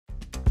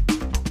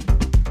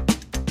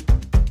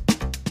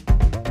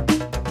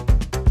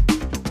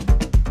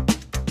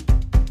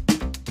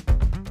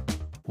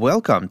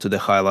Welcome to the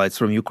Highlights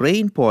from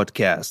Ukraine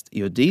podcast,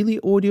 your daily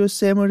audio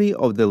summary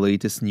of the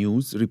latest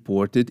news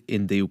reported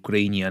in the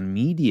Ukrainian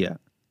media.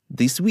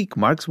 This week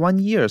marks 1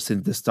 year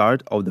since the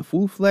start of the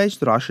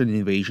full-fledged Russian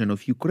invasion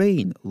of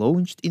Ukraine,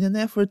 launched in an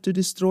effort to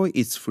destroy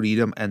its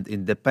freedom and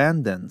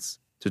independence.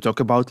 To talk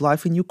about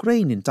life in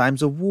Ukraine in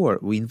times of war,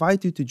 we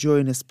invite you to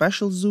join a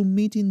special Zoom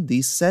meeting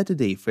this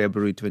Saturday,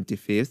 February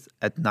 25th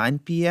at 9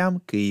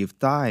 p.m. Kyiv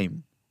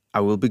time. I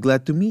will be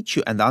glad to meet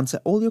you and answer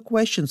all your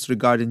questions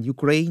regarding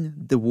Ukraine,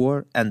 the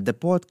war, and the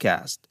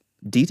podcast.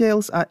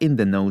 Details are in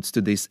the notes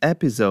to this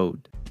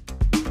episode.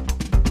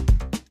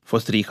 For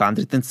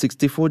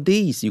 364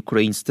 days,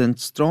 Ukraine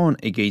stands strong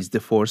against the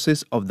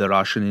forces of the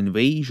Russian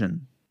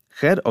invasion.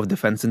 Head of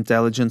Defense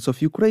Intelligence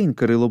of Ukraine,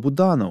 Kyrylo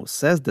Budanov,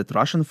 says that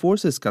Russian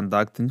forces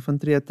conduct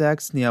infantry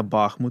attacks near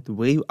Bakhmut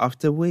wave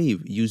after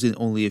wave, using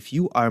only a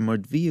few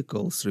armored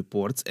vehicles,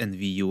 reports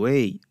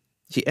NVUA.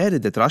 He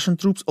added that Russian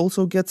troops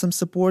also get some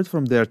support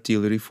from the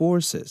artillery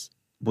forces.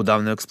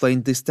 Budanov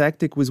explained this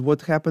tactic with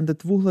what happened at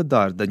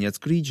Vuhledar,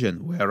 Donetsk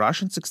region, where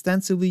Russians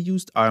extensively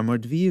used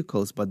armored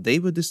vehicles, but they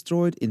were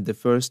destroyed in the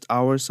first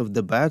hours of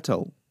the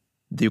battle.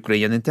 The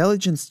Ukrainian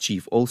intelligence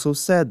chief also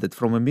said that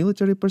from a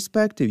military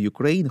perspective,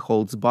 Ukraine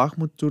holds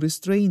Bakhmut to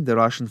restrain the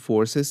Russian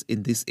forces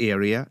in this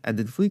area and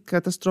inflict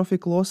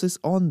catastrophic losses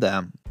on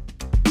them.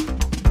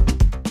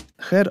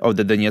 Head of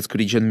the Donetsk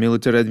region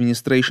military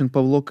administration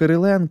Pavlo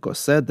Kyrylenko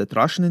said that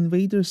Russian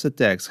invaders'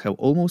 attacks have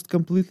almost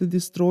completely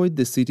destroyed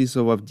the cities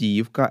of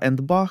Avdiivka and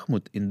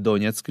Bakhmut in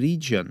Donetsk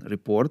region,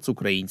 reports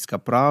Ukrainska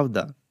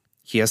Pravda.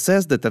 He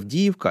assessed that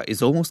Avdiivka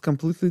is almost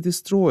completely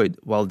destroyed,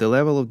 while the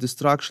level of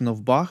destruction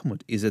of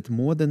Bakhmut is at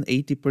more than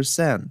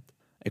 80%.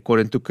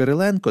 According to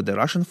Kyrylenko, the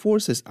Russian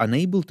forces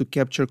unable to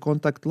capture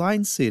contact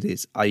line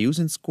cities are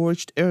using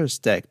scorched earth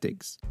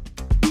tactics.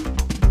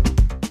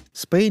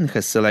 Spain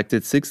has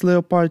selected 6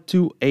 Leopard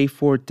 2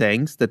 A4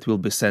 tanks that will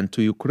be sent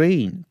to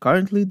Ukraine.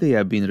 Currently, they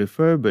are being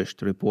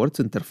refurbished, reports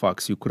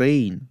Interfax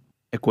Ukraine.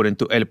 According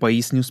to El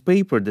País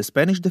newspaper, the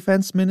Spanish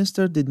defense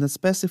minister did not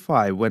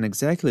specify when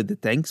exactly the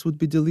tanks would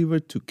be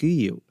delivered to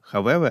Kyiv.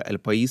 However, El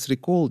País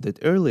recalled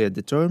that earlier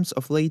the terms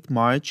of late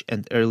March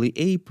and early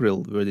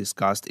April were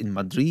discussed in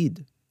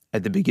Madrid.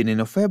 At the beginning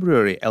of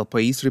February, El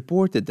País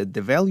reported that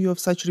the value of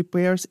such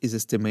repairs is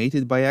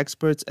estimated by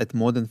experts at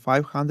more than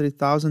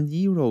 500,000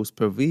 euros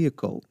per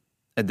vehicle.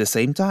 At the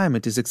same time,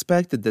 it is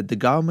expected that the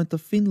government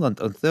of Finland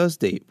on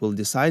Thursday will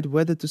decide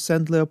whether to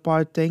send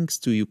Leopard tanks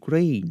to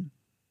Ukraine.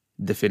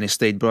 The Finnish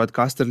state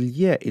broadcaster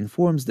Yle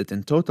informs that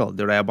in total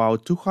there are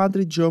about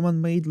 200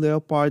 German-made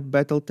Leopard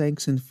battle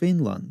tanks in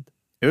Finland.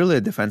 Earlier,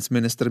 Defense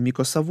Minister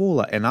Mikko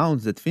Savola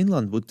announced that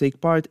Finland would take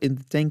part in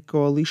the tank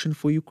coalition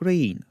for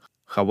Ukraine.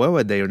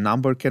 However, their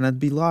number cannot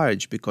be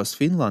large because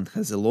Finland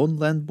has a long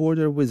land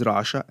border with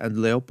Russia and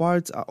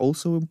Leopards are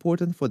also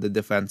important for the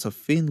defense of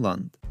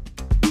Finland.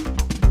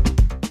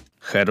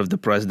 Head of the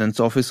President's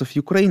Office of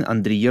Ukraine,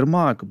 Andriy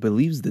Yermak,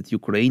 believes that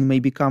Ukraine may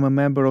become a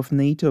member of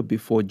NATO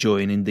before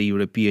joining the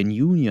European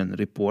Union,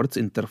 reports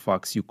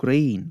Interfax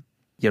Ukraine.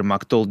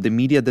 Yermak told the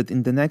media that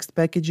in the next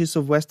packages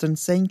of Western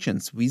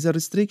sanctions, visa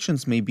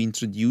restrictions may be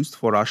introduced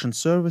for Russian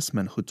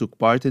servicemen who took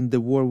part in the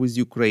war with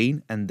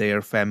Ukraine and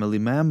their family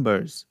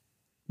members.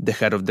 The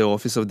head of the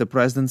Office of the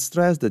President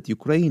stressed that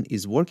Ukraine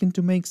is working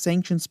to make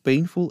sanctions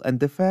painful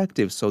and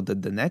effective so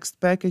that the next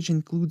package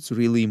includes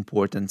really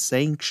important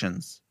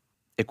sanctions.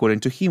 According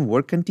to him,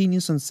 work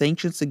continues on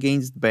sanctions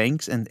against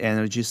banks and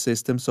energy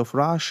systems of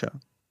Russia.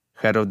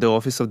 Head of the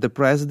Office of the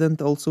President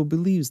also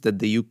believes that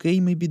the UK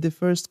may be the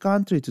first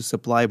country to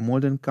supply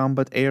modern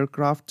combat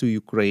aircraft to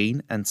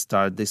Ukraine and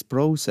start this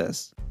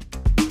process.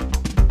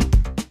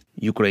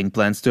 Ukraine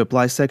plans to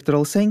apply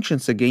sectoral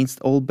sanctions against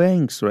all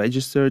banks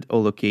registered or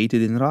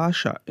located in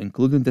Russia,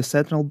 including the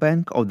Central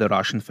Bank of the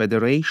Russian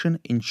Federation,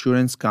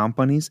 insurance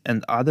companies,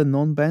 and other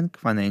non-bank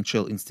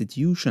financial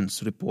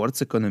institutions,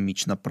 reports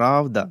Ekonomichna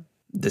Pravda.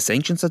 The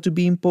sanctions are to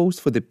be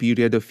imposed for the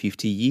period of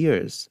 50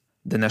 years.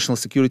 The National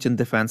Security and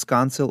Defense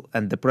Council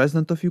and the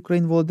President of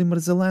Ukraine Volodymyr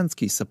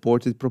Zelensky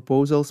supported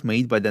proposals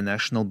made by the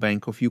National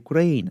Bank of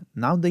Ukraine.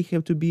 Now they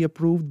have to be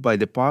approved by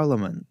the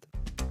parliament.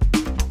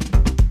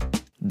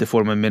 The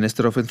former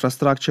Minister of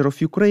Infrastructure of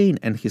Ukraine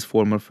and his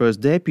former First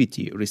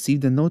Deputy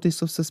received a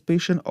notice of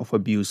suspicion of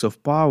abuse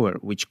of power,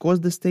 which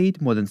cost the state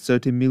more than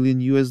 $30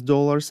 million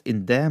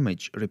in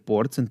damage,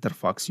 reports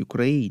Interfax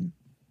Ukraine.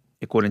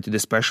 According to the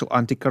Special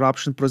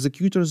Anti-Corruption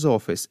Prosecutor's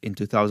Office, in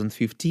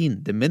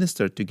 2015, the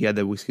minister,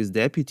 together with his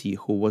deputy,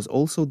 who was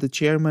also the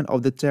chairman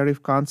of the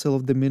Tariff Council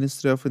of the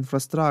Ministry of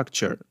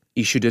Infrastructure,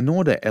 issued an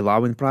order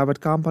allowing private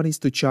companies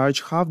to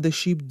charge half the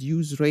ship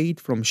dues rate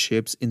from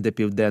ships in the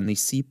Pivdenny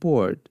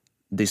seaport.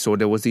 This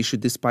order was issued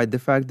despite the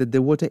fact that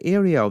the water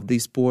area of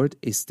this port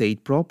is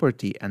state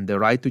property and the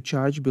right to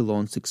charge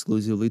belongs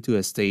exclusively to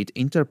a state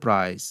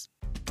enterprise.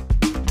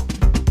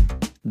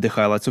 The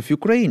Highlights of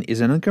Ukraine is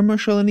a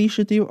non-commercial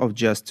initiative of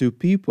just 2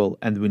 people,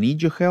 and we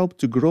need your help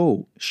to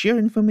grow. Share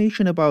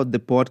information about the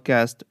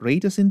podcast,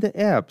 rate us in the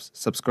apps,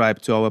 subscribe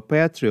to our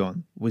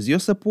Patreon. With your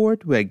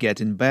support, we are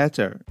getting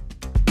better.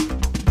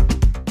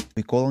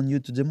 We call on you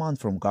to demand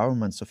from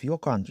governments of your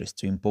countries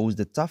to impose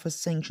the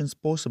toughest sanctions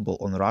possible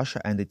on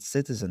Russia and its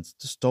citizens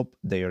to stop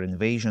their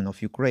invasion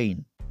of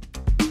Ukraine.